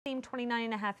Inseam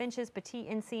 29.5 inches, Petite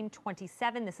inseam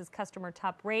 27. This is customer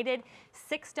top rated.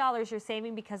 $6 you're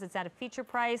saving because it's at a feature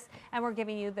price, and we're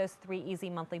giving you those 3 easy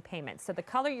monthly payments. So the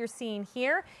color you're seeing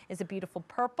here is a beautiful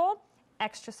purple,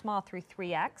 extra small through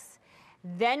 3X.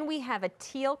 Then we have a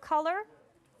teal color,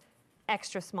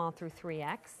 extra small through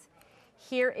 3X.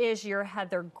 Here is your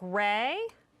heather gray,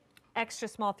 extra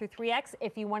small through 3X.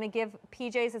 If you want to give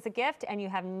PJs as a gift and you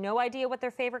have no idea what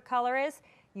their favorite color is,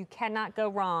 you cannot go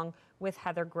wrong with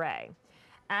heather gray.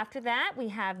 After that, we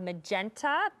have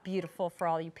magenta, beautiful for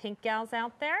all you pink gals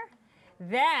out there.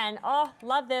 Then, oh,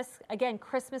 love this, again,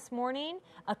 Christmas morning,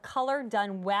 a color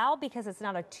done well because it's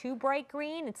not a too bright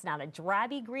green, it's not a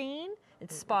drabby green,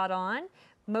 it's spot on.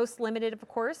 Most limited, of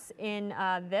course, in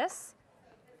this,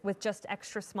 with just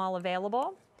extra small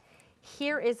available.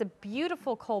 Here is a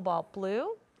beautiful cobalt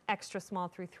blue, extra small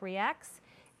through 3X.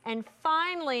 And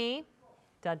finally,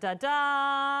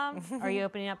 da-da-da, are you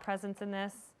opening up presents in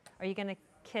this? Are you gonna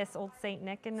kiss old Saint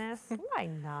Nick in this? Why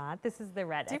not? This is the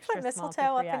red extra small. Do you put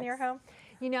mistletoe up in your home?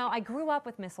 You know, I grew up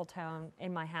with mistletoe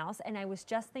in my house, and I was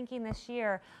just thinking this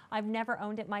year, I've never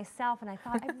owned it myself, and I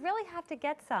thought I really have to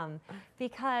get some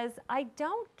because I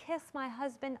don't kiss my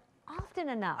husband often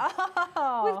enough.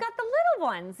 Oh. We've got the little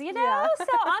ones, you know? Yeah.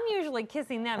 So I'm usually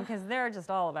kissing them because they're just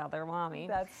all about their mommy.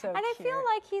 That's so cute. And I feel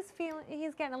like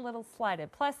he's getting a little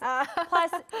slighted. Plus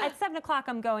at 7 o'clock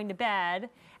I'm going to bed,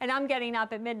 and I'm getting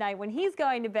up at midnight when he's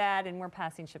going to bed, and we're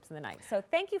passing ships in the night. So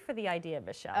thank you for the idea,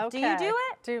 Michelle. Okay. Do you do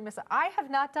it? I have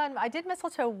not done, I did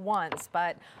mistletoe once,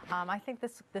 but I think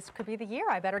this could be the year.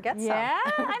 I better get some. Yeah,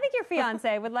 I think your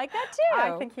fiance would like that too.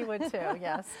 I think he would too,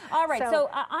 yes. All right, so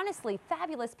honestly,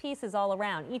 fabulous pieces all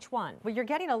around, each one. Well, you're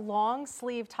getting a long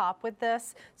sleeve top with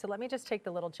this, so let me just take the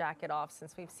little jacket off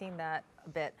since we've seen that a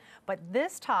bit. But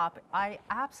this top I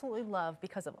absolutely love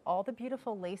because of all the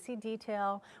beautiful lacy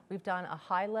detail. We've done a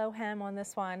high-low hem on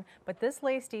this one, but this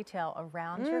lace detail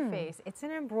around your face, it's an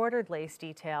embroidered lace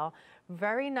detail,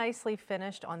 very nicely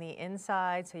finished on the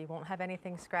inside so you won't have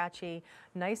anything scratchy.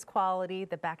 Nice quality.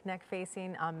 The back neck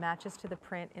facing matches to the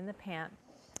print in the pant.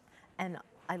 And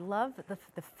I love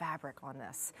the fabric on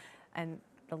this and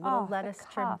the little lettuce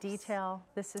trim detail.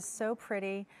 This is so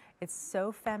pretty. It's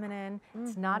so feminine.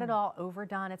 It's not at all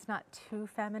overdone. It's not too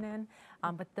feminine,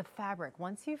 but the fabric,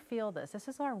 once you feel this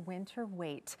is our winter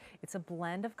weight. It's a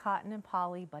blend of cotton and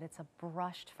poly, but it's a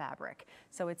brushed fabric.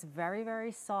 So it's very,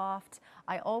 very soft.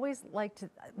 I always like to,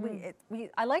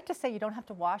 I like to say you don't have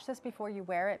to wash this before you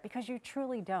wear it because you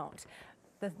truly don't.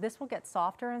 This will get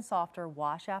softer and softer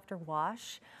wash after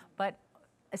wash, but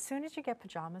as soon as you get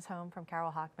pajamas home from Carole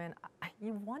Hochman,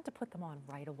 you want to put them on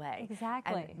right away.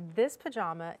 Exactly. And this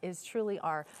pajama is truly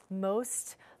our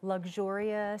most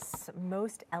luxurious,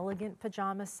 most elegant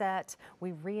pajama set.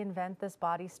 We reinvent this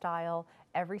body style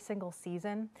every single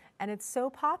season, and it's so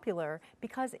popular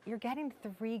because you're getting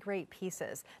 3 great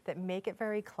pieces that make it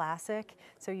very classic,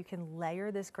 so you can layer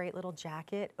this great little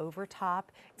jacket over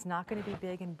top. It's not going to be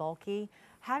big and bulky.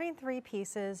 Having 3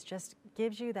 pieces just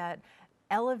gives you that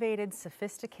elevated,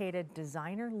 sophisticated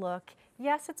designer look.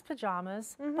 Yes, it's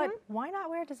pajamas, but why not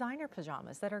wear designer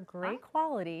pajamas that are great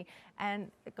quality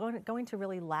and going to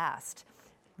really last?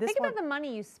 Think about the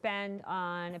money you spend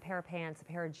on a pair of pants, a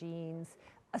pair of jeans,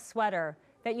 a sweater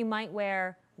that you might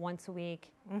wear once a week,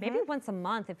 maybe once a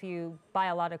month if you buy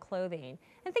a lot of clothing.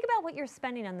 And think about what you're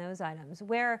spending on those items.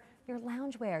 Wear your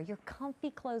loungewear, your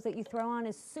comfy clothes that you throw on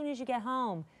as soon as you get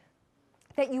home,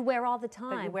 that you wear all the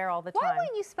time. That you wear all the time. Why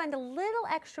wouldn't you spend a little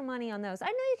extra money on those? I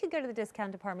know you could go to the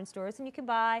discount department stores and you can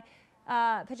buy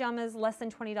pajamas less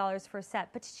than $20 for a set,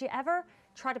 but did you ever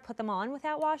try to put them on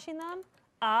without washing them?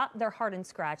 They're hard and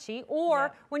scratchy.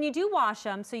 Or when you do wash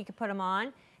them so you can put them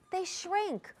on, they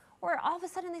shrink. Or all of a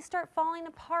sudden they start falling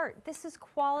apart. This is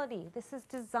quality. This is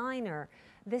designer.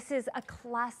 This is a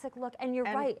classic look. And you're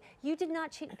right. You did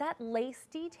not cheat. That lace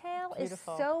detail is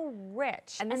so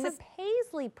rich. And the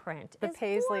Paisley print is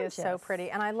Paisley gorgeous. Is so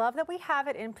pretty. And I love that we have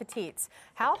it in petites.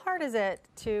 How hard is it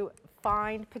to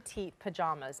find petite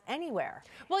pajamas anywhere?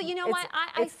 Well, you know what?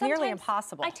 It's nearly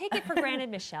impossible. I take it for granted,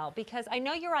 Michelle, because I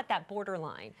know you're at that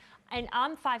borderline. And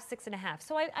I'm 5'6½",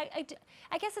 so I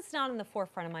guess it's not in the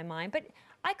forefront of my mind, but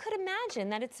I could imagine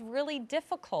that it's really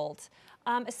difficult,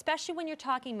 especially when you're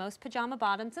talking most pajama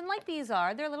bottoms, and like these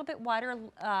are, they're a little bit wider,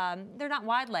 they're not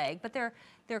wide leg, but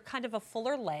they're kind of a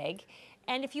fuller leg.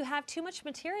 And if you have too much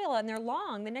material and they're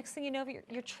long, the next thing you know,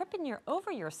 you're tripping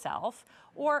over yourself.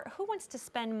 Or who wants to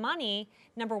spend money,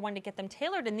 number one, to get them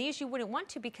tailored? And these you wouldn't want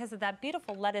to because of that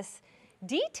beautiful lettuce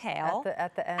detail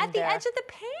at the end, at the edge of the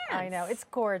pants. I know, it's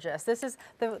gorgeous. This is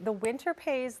the winter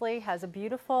paisley, has a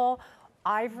beautiful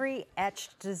ivory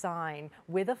etched design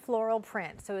with a floral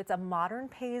print. So it's a modern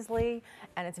paisley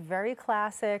and it's very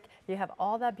classic. You have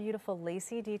all that beautiful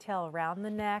lacy detail around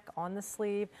the neck, on the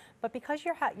sleeve, but because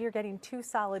you're getting 2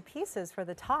 solid pieces for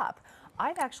the top,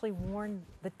 I've actually worn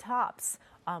the tops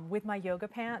with my yoga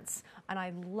pants, and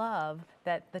I love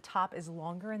that the top is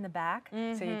longer in the back,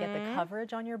 so you get the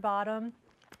coverage on your bottom.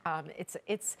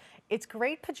 It's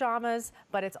great pajamas,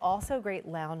 but it's also great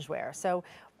loungewear. So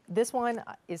this one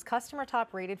is customer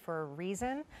top rated for a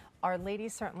reason. Our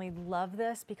ladies certainly love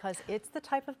this because it's the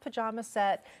type of pajama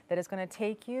set that is going to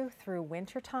take you through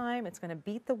winter time. It's going to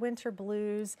beat the winter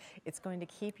blues. It's going to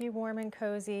keep you warm and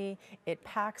cozy. It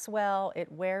packs well.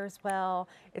 It wears well.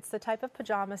 It's the type of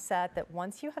pajama set that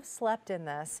once you have slept in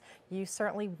this, you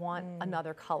certainly want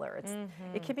another color.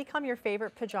 It can become your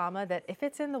favorite pajama that if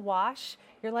it's in the wash,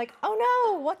 you're like, oh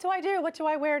no, what do I do? What do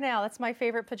I wear now? That's my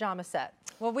favorite pajama set.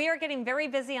 Well, we are getting very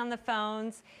busy on the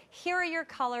phones. Here are your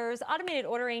colors. Automated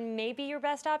ordering may be your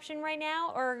best option right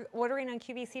now, or ordering on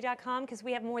QVC.com, because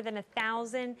we have more than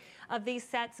 1,000 of these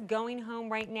sets going home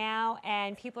right now,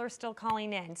 and people are still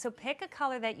calling in. So pick a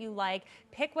color that you like.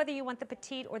 Pick whether you want the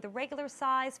petite or the regular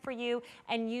size for you,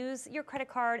 and use your credit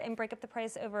card and break up the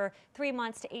price over 3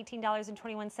 months to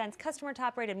 $18.21. Customer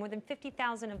top rated. More than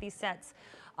 50,000 of these sets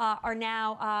are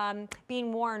now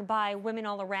being worn by women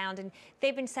all around, and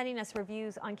they've been sending us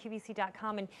reviews on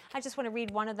QVC.com, and I just want to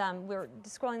read one of them. We're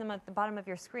scrolling them at the bottom of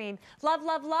your screen. Love,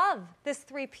 love, love this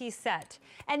 3-piece set.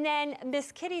 And then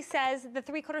Miss Kitty says the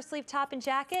 3/4 sleeve top and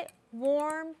jacket,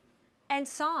 warm and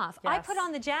soft. Yes. I put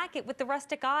on the jacket with the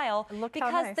rustic aisle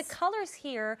because the colors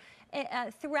here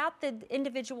throughout the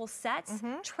individual sets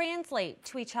translate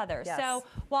to each other. Yes. So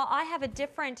while I have a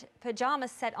different pajama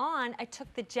set on, I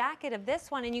took the jacket of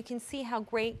this one, and you can see how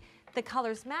great the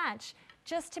colors match,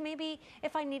 just to maybe,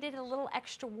 if I needed a little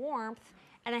extra warmth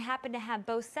and I happen to have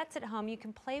both sets at home, you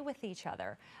can play with each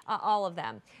other, all of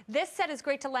them. This set is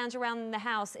great to lounge around in the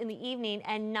house in the evening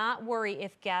and not worry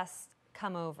if guests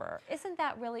come over. Isn't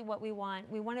that really what we want?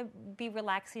 We want to be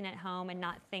relaxing at home and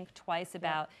not think twice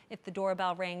about if the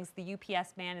doorbell rings, the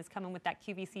UPS man is coming with that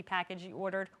QVC package you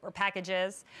ordered, or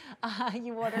packages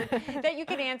you ordered, that you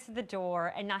can answer the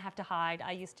door and not have to hide.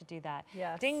 I used to do that.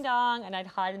 Yes. Ding dong, and I'd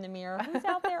hide in the mirror. Who's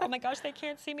out there? Oh my gosh, they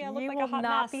can't see me. I look like a hot mess. You will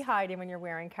not be hiding when you're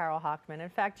wearing Carole Hochman. In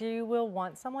fact, you will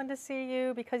want someone to see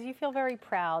you because you feel very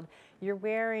proud. You're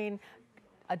wearing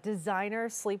a designer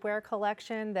sleepwear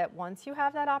collection that once you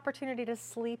have that opportunity to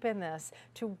sleep in this,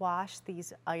 to wash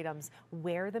these items,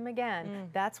 wear them again,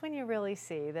 that's when you really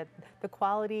see that the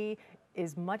quality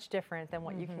is much different than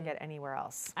what you can get anywhere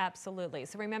else. Absolutely.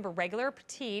 So remember, regular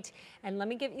petite, and let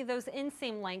me give you those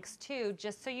inseam lengths too,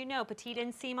 just so you know. Petite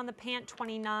inseam on the pant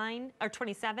 29 or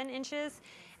 27 inches,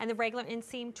 and the regular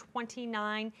inseam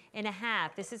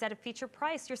 29.5. This is at a feature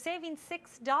price. You're saving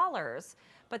 $6,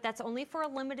 but that's only for a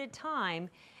limited time.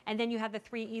 And then you have the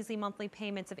 3 easy monthly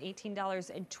payments of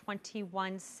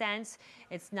 $18.21.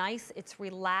 It's nice, it's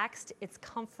relaxed, it's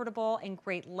comfortable, and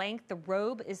great length. The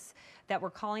robe is that we're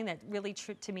calling, that really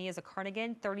to me is a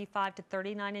cardigan, 35 to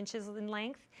 39 inches in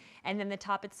length. And then the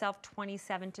top itself,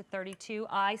 27 to 32.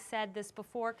 I said this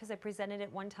before because I presented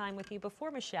it one time with you before,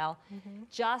 Michelle.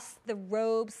 Just the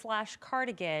robe /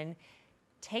 cardigan,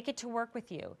 take it to work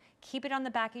with you. Keep it on the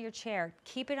back of your chair.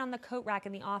 Keep it on the coat rack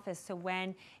in the office, so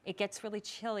when it gets really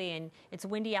chilly and it's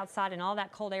windy outside and all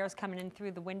that cold air is coming in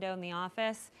through the window in the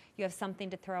office, you have something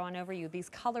to throw on over you. These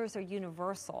colors are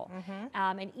universal,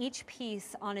 and each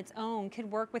piece on its own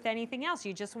could work with anything else.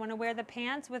 You just want to wear the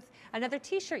pants with another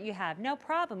t-shirt you have, no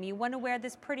problem. You want to wear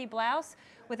this pretty blouse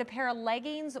with a pair of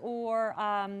leggings, or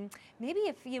maybe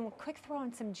if you quick throw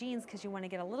on some jeans because you want to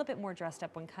get a little bit more dressed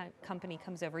up when company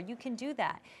comes over, you can do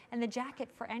that. And the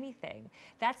jacket for anything.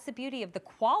 That's the beauty of the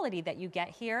quality that you get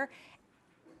here.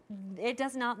 It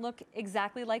does not look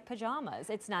exactly like pajamas.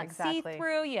 It's not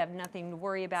see-through. You have nothing to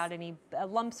worry about any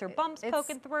lumps or bumps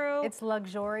poking through. It's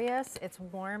luxurious, it's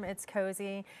warm, it's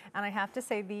cozy. And I have to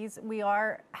say, we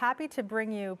are happy to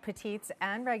bring you petites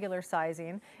and regular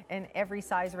sizing in every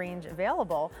size range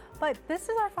available. But this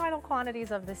is our final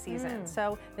quantities of the season.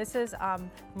 So this is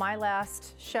my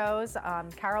last shows.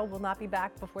 Carole will not be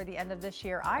back before the end of this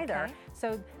year either. Okay.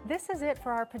 So this is it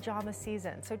for our pajama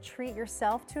season. So treat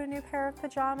yourself to a new pair of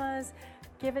pajamas.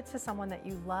 Give it to someone that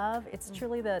you love. It's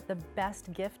truly the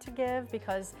best gift to give,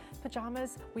 because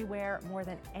pajamas we wear more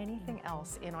than anything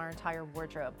else in our entire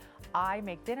wardrobe. I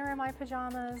make dinner in my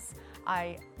pajamas.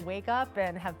 I wake up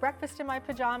and have breakfast in my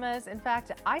pajamas. In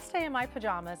fact, I stay in my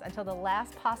pajamas until the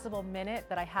last possible minute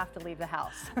that I have to leave the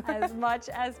house. As much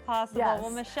as possible. Yes.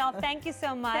 Well, Michelle, thank you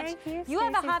so much. Thank you, You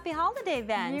have a Stacey. happy holiday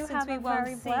then, You since have we a won't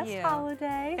very see blessed you.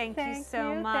 holiday. Thank you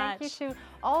so much. Thank you to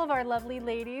all of our lovely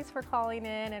ladies for calling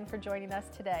in and for joining us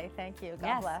today. Thank you. God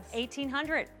Yes, bless.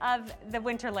 1,800 of the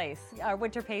winter lace, or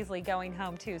winter paisley going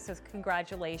home too, so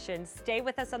congratulations. Stay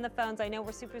with us on the phones. I know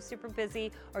we're super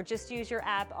busy, or just use your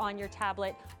app on your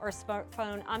tablet or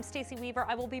smartphone. I'm Stacey Weaver.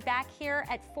 I will be back here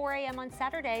at 4 a.m. on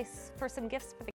Saturdays for some gifts for the